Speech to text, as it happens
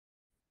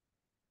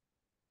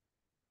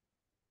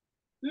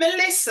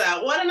Melissa,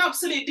 what an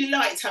absolute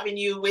delight having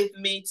you with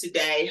me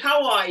today.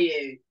 How are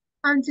you?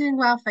 I'm doing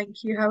well,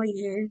 thank you. How are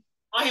you?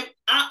 I am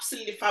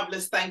absolutely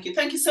fabulous. Thank you.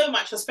 Thank you so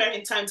much for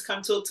sparing time to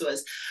come talk to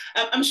us.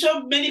 I'm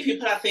sure many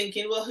people are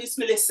thinking, well, who's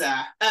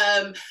Melissa?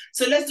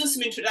 So let's do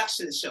some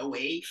introductions, shall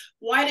we?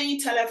 Why don't you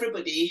tell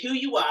everybody who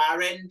you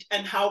are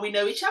and how we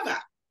know each other?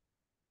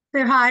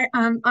 So hi,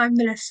 I'm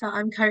Melissa.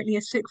 I'm currently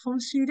a sixth form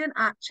student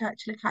at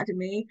Churchill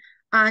Academy,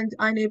 and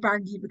I know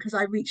Brandy because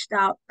I reached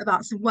out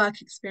about some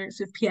work experience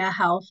with Pierre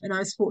Health, and I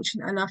was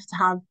fortunate enough to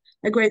have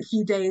a great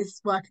few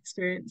days work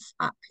experience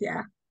at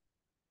Pierre.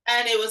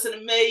 And it was an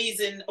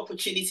amazing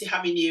opportunity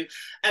having you.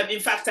 In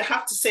fact, I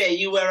have to say,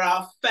 you were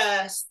our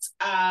first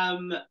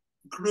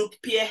group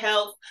peer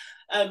health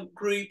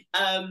group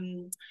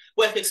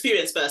work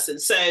experience person.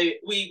 So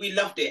we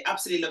loved it,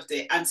 absolutely loved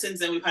it. And since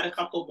then, we've had a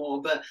couple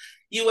more. But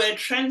you were a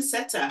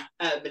trendsetter,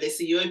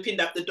 Melissa. You opened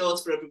up the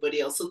doors for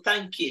everybody else. So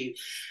thank you.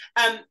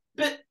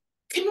 But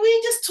can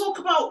we just talk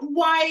about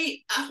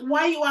why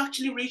you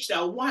actually reached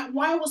out?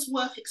 Why was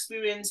work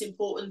experience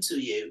important to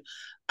you?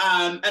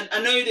 And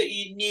I know that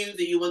you knew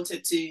that you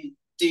wanted to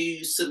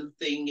do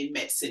something in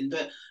medicine,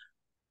 but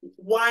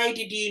why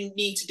did you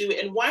need to do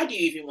it, and why do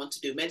you even want to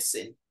do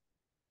medicine?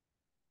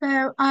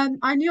 So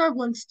I knew I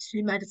wanted to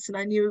do medicine.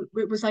 I knew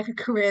it was like a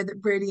career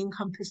that really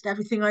encompassed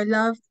everything I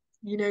loved.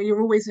 You know,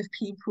 you're always with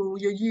people,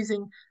 you're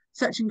using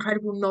such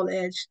incredible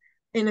knowledge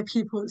in a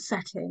people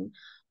setting.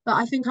 But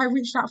I think I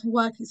reached out for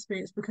work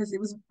experience because it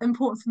was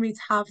important for me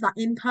to have that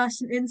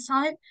in-person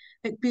insight,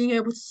 like being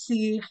able to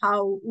see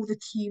how all the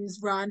teams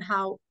run,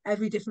 how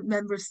every different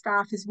member of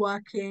staff is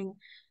working,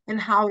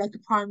 and how like a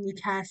primary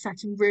care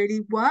setting really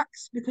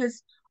works.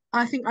 Because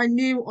I think I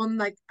knew on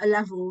like a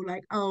level,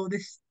 like, oh,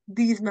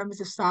 these members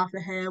of staff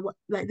are here,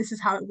 like this is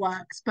how it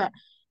works. But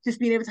just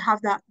being able to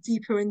have that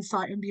deeper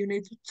insight and being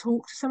able to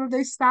talk to some of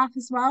those staff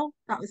as well,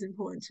 that was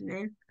important to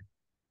me.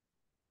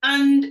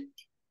 And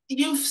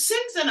you've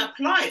since then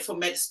applied for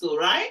med school,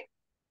 right?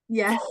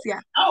 Yes, yeah.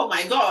 Oh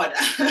my God.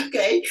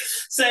 Okay.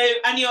 So,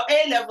 and your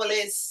A level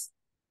is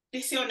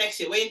this year or next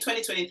year? We're in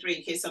 2023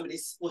 in case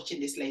somebody's watching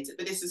this later,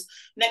 but this is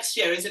next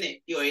year, isn't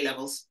it? Your A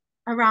levels.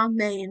 Around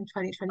May in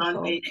On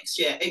 2024. May next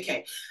year.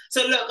 Okay.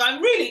 So look,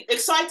 I'm really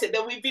excited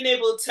that we've been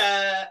able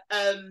to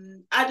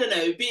I don't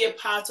know, be a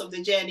part of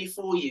the journey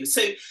for you.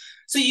 So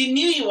you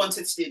knew you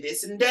wanted to do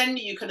this and then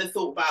you kind of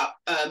thought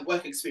about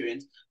work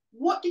experience.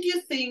 What did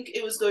you think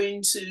it was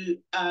going to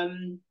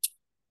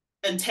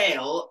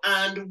entail,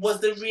 and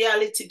was the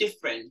reality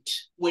different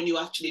when you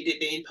actually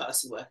did the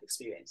in-person work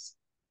experience?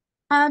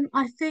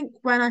 I think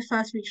when I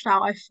first reached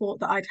out, I thought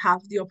that I'd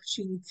have the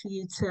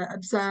opportunity to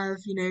observe,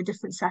 you know,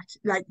 different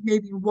like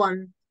maybe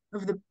one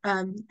of the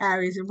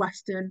areas in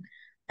Western,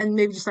 and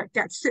maybe just like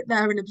get to sit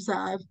there and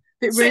observe.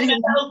 But Sit in really,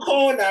 a little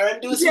corner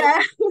and do some.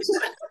 yeah,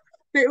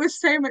 but it was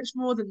so much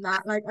more than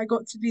that. Like I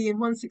got to be in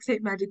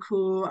 168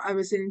 Medical, I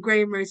was in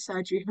Graham Road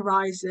Surgery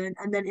Horizon,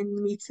 and then in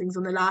the meetings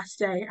on the last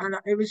day. And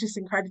it was just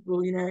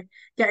incredible, you know,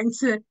 getting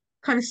to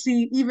kind of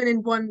see, even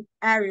in one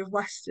area of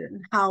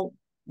Western, how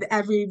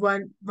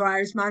everyone there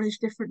is managed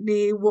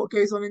differently, what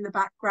goes on in the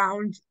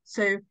background.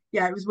 So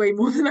yeah, it was way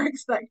more than I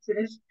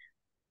expected.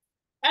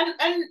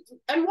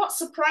 And what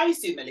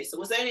surprised you, Melissa?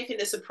 Was there anything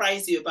that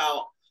surprised you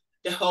about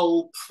the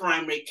whole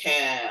primary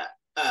care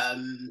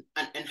and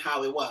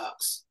how it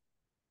works?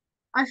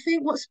 I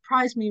think what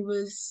surprised me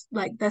was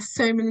like there's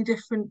so many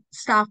different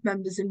staff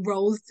members in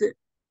roles that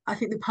I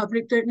think the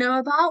public don't know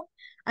about.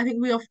 I think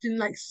we often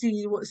like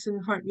see what's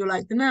in front. You're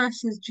like the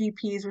nurses,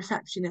 GPs,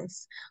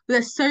 receptionists, but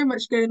there's so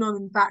much going on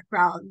in the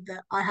background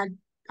that I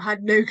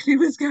had no clue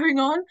was going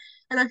on.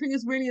 And I think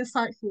it's really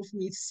insightful for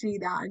me to see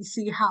that and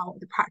see how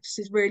the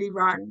practices really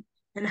run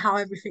and how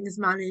everything is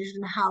managed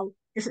and how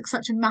it's like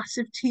such a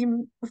massive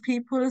team of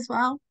people as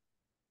well.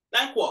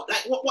 Like what?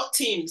 Like what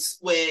teams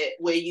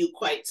were you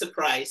quite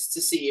surprised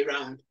to see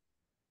around?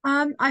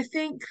 I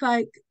think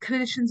like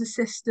clinicians'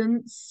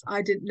 assistants,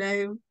 I didn't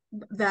know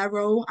their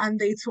role, and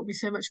they taught me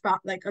so much about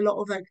like a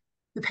lot of like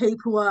the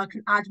paperwork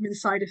and admin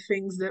side of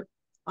things that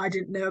I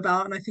didn't know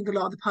about, and I think a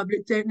lot of the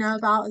public don't know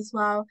about as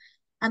well.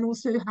 And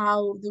also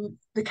how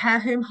the care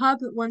home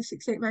hub at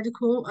 168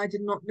 Medical, I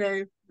did not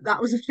know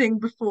that was a thing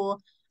before,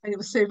 and it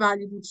was so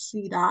valuable to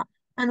see that.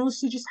 And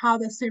also just how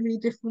there's so many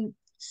different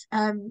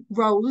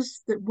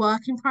roles that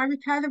work in primary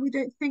care that we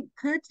don't think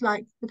could,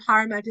 like the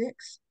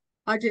paramedics.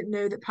 I didn't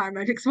know that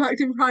paramedics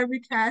worked in primary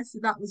care, so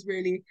that was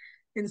really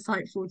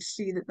insightful to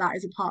see that that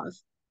is a part of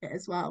it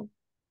as well.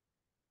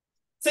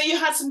 So you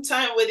had some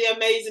time with the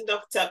amazing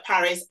Dr.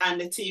 Paris and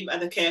the team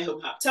at the Care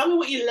Home Hub. Tell me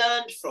what you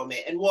learned from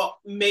it and what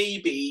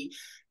maybe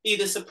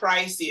either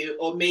surprised you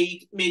or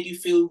made you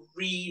feel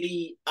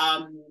really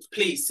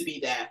pleased to be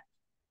there.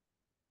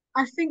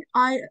 I think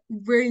I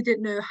really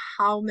didn't know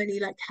how many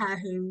like care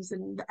homes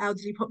and the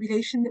elderly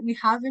population that we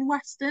have in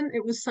Western.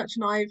 It was such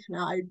an eye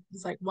opener. I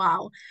was like,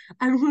 wow.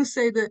 And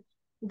also that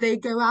they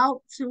go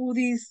out to all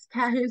these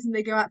care homes and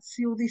they go out to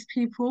see all these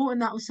people.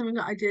 And that was something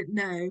that I didn't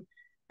know.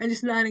 And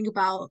just learning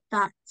about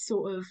that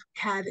sort of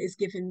care that is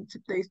given to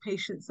those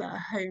patients that are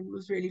home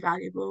was really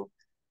valuable.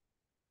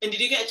 And did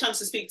you get a chance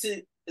to speak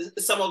to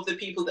some of the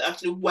people that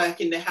actually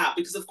work in the hub?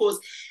 Because of course,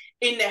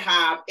 in the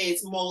hub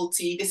it's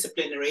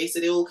multidisciplinary, so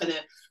they all kind of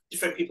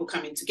different people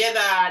coming together.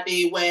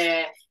 They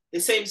wear the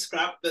same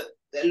scrub, but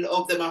a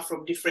lot of them are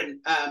from different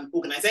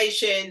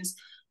organizations.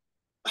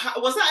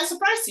 Was that a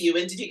surprise to you?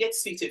 And did you get to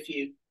speak to a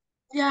few?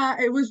 Yeah,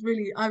 it was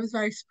really, I was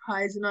very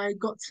surprised, and I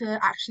got to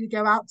actually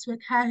go out to a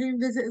care home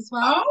visit as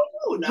well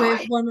Oh, with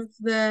nice. one of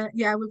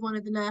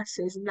the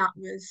nurses, and that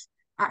was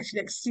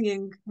actually like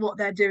seeing what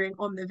they're doing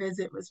on the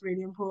visit was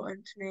really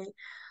important to me.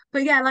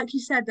 But yeah, like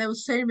you said, there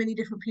was so many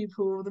different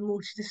people, the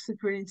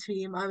multidisciplinary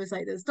team. I was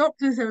like, there's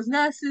doctors, there was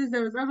nurses,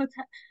 there was other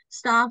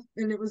staff,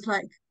 and it was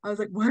like I was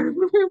like, whoa,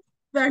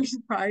 very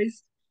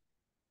surprised.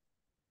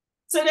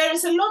 So there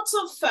is a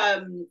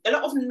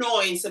lot of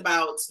noise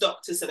about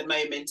doctors at the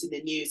moment in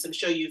the news. I'm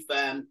sure you've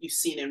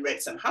seen and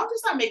read some. How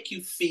does that make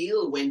you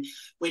feel when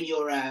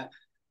you're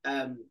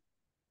an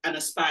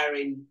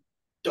aspiring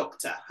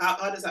doctor?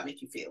 How does that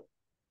make you feel?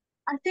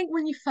 I think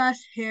when you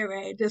first hear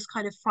it, it does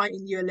kind of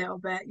frighten you a little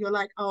bit. You're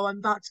like, oh, I'm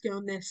about to go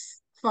on this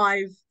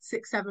 5,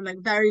 6, 7, like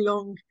very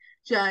long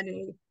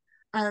journey.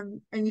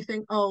 And you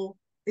think, oh,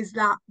 is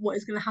that what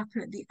is going to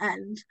happen at the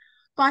end?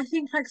 But I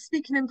think like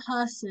speaking in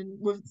person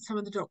with some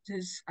of the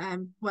doctors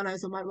when I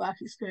was on my work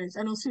experience,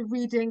 and also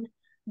reading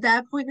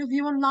their point of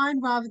view online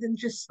rather than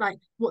just like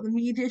what the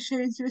media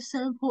shows you is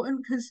so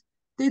important, because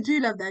they do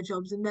love their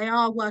jobs and they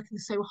are working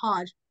so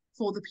hard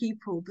for the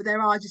people, but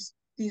there are just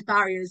these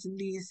barriers and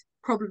these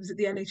problems that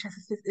the NHS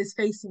is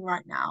facing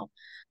right now.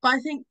 But I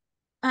think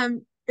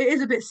it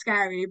is a bit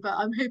scary, but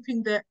I'm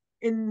hoping that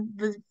in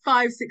the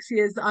 5, 6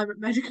 years that I'm at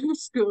medical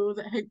school,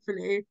 that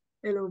hopefully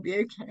it'll all be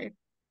okay.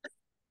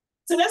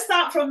 So let's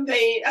start from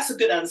the. That's a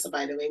good answer,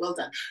 by the way. Well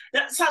done.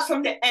 Let's start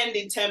from the end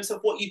in terms of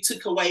what you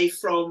took away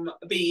from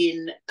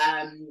being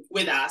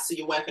with us, so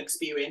your work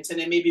experience, and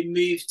then maybe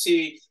move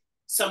to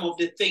some of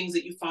the things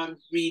that you found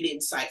really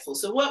insightful.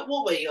 So what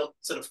were your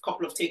sort of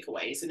couple of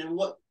takeaways, and then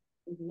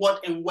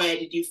what and where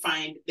did you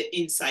find the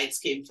insights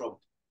came from?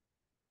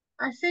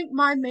 I think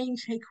my main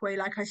takeaway,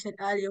 like I said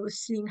earlier, was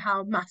seeing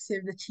how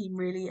massive the team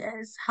really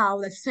is, how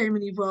there's so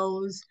many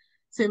roles,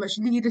 so much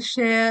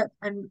leadership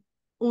and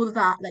all of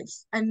that, like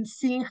and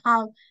seeing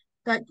how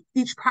like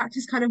each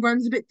practice kind of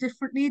runs a bit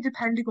differently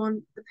depending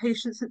on the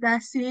patients that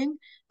they're seeing.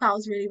 That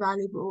was really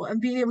valuable.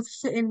 And being able to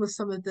sit in with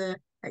some of the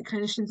like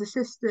clinicians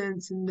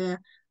assistants and the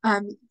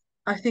um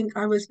I think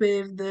I was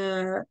with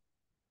the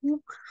I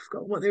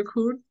forgot what they're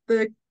called,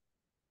 the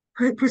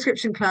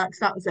prescription clerks,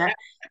 that was it, Yeah.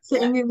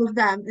 sitting in with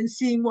them and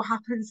seeing what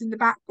happens in the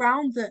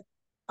background that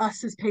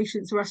us as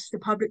patients or us as the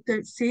public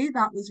don't see.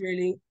 That was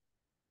really,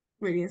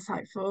 really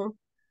insightful.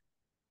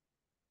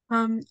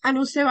 And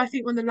also I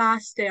think on the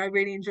last day I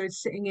really enjoyed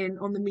sitting in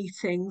on the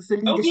meetings,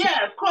 the Oh leadership.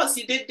 yeah, of course.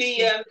 You did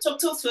the talk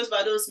to us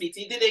about those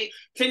meetings. You did a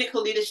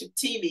clinical leadership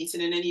team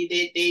meeting, and then you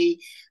did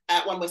the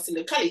One Western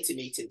locality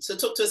meeting. So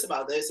talk to us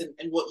about those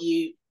and what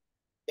you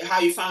how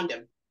you found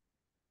them.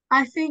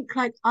 I think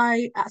like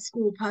I at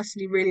school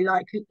personally really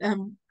like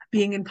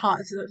being in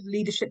parts of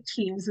leadership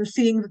teams and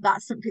seeing that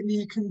that's something that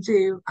you can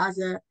do as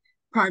a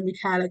primary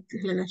care like,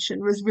 clinician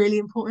was really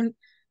important.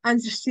 And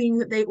just seeing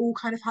that they all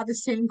kind of had the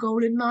same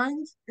goal in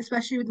mind,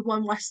 especially with the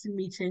One Western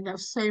meeting, there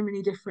was so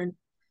many different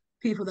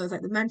people. There was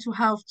like the mental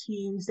health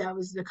teams, there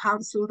was the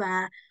council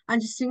there,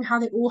 and just seeing how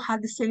they all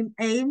had the same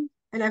aim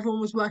and everyone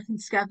was working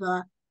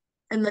together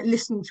and like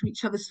listening to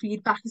each other's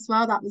feedback as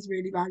well. That was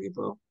really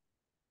valuable.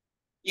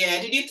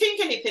 Yeah, did you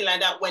think anything like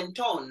that went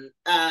on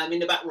in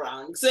the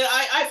background? So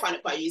I find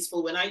it quite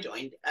useful when I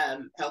joined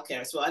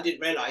healthcare as well. I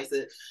didn't realize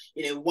that,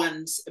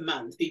 once a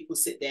month people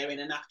sit there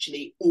and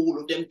actually all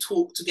of them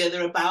talk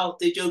together about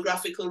the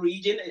geographical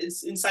region.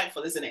 It's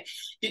insightful, isn't it?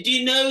 Did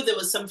you know there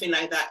was something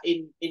like that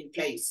in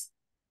place?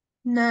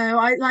 No,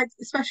 I like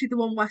especially the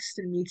One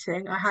Western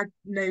meeting. I had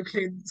no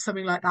clue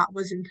something like that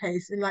was in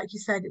place. And like you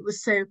said, it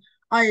was so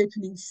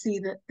eye-opening to see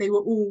that they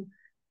were all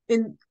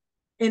in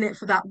in it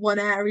for that one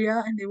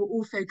area and they were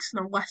all focusing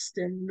on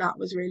Western. That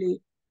was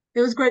really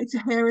it was great to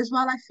hear as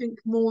well. I think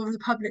more of the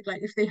public,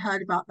 like if they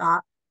heard about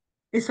that,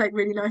 it's like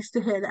really nice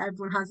to hear that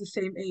everyone has the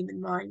same aim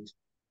in mind.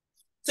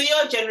 So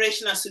your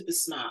generation are super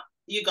smart.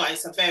 You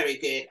guys are very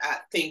good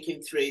at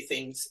thinking through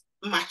things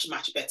much,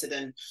 much better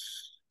than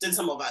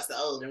some of us that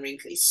are old and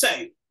wrinkly. So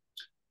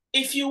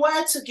if you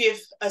were to give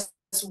us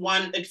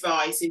one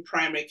advice in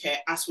primary care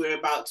as we're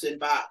about to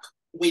embark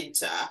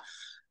winter,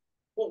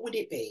 what would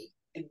it be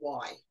and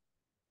why?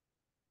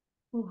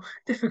 Ooh,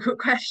 difficult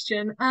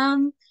question.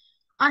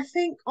 I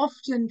think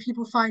often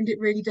people find it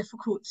really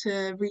difficult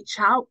to reach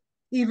out,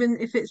 even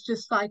if it's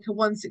just like a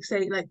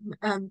 168, like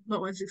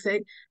not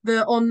 168,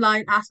 the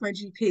online Ask My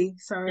GP,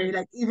 sorry, Mm.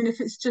 like even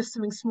if it's just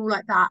something small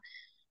like that,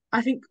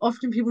 I think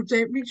often people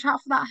don't reach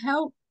out for that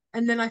help.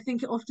 And then I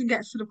think it often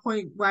gets to the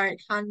point where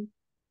it can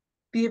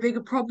be a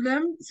bigger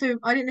problem. So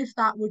I don't know if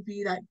that would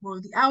be like more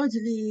of the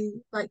elderly,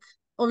 like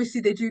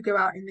obviously they do go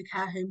out in the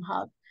care home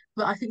hub,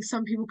 but I think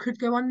some people could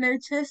go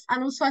unnoticed.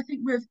 And also I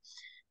think with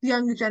the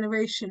younger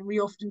generation, we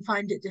often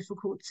find it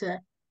difficult to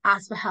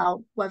ask for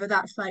help, whether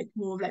that's like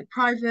more of like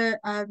private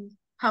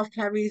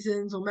healthcare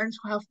reasons or mental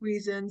health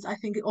reasons, I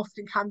think it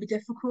often can be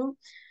difficult.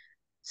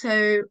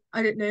 So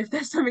I don't know if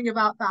there's something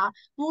about that.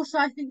 But also,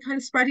 I think kind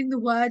of spreading the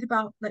word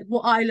about like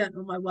what I learned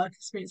on my work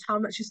experience, how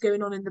much is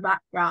going on in the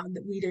background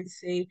that we don't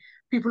see.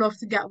 People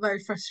often get very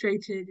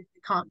frustrated if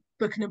they can't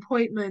book an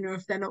appointment or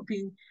if they're not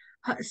being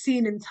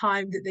seen in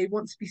time that they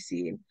want to be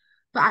seen.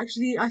 But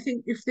actually, I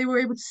think if they were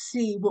able to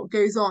see what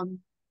goes on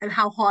and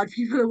how hard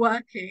people are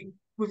working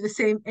with the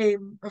same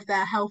aim of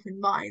their health in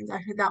mind,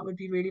 I think that would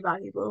be really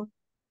valuable.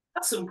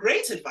 That's some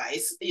great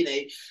advice,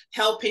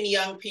 helping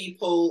young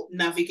people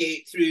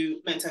navigate through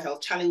mental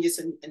health challenges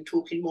and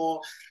talking more,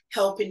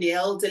 helping the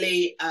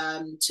elderly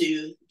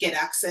to get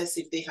access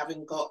if they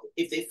haven't got,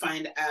 if they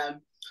find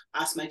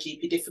Ask My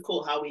GP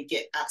difficult, how we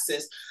get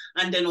access,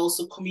 and then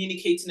also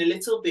communicating a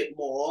little bit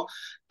more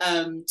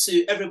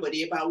to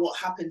everybody about what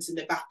happens in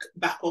the back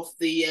of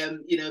the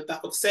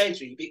back of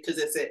surgery, because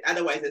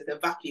otherwise there's a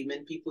vacuum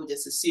and people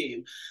just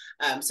assume.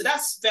 So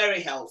that's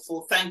very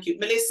helpful. Thank you,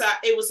 Melissa.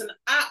 It was an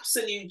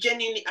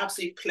genuinely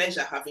absolute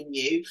pleasure having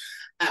you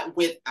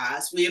with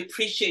us. We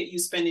appreciate you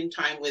spending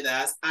time with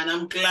us, and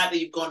I'm glad that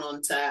you've gone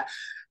on to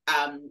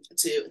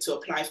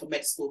apply for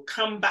med school.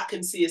 Come back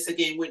and see us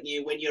again, wouldn't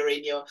you, when you're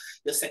in your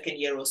second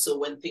year or so,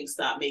 when things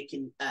start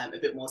making a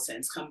bit more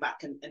sense. Come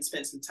back and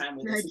spend some time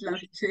with us. I'd love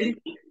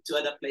to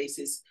other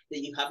places that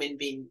you haven't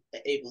been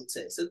able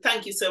to. So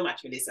thank you so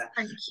much, Melissa.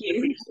 Thank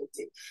you.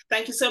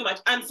 Thank you so much,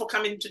 and for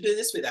coming to do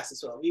this with us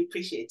as well. We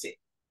appreciate it.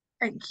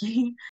 Thank you.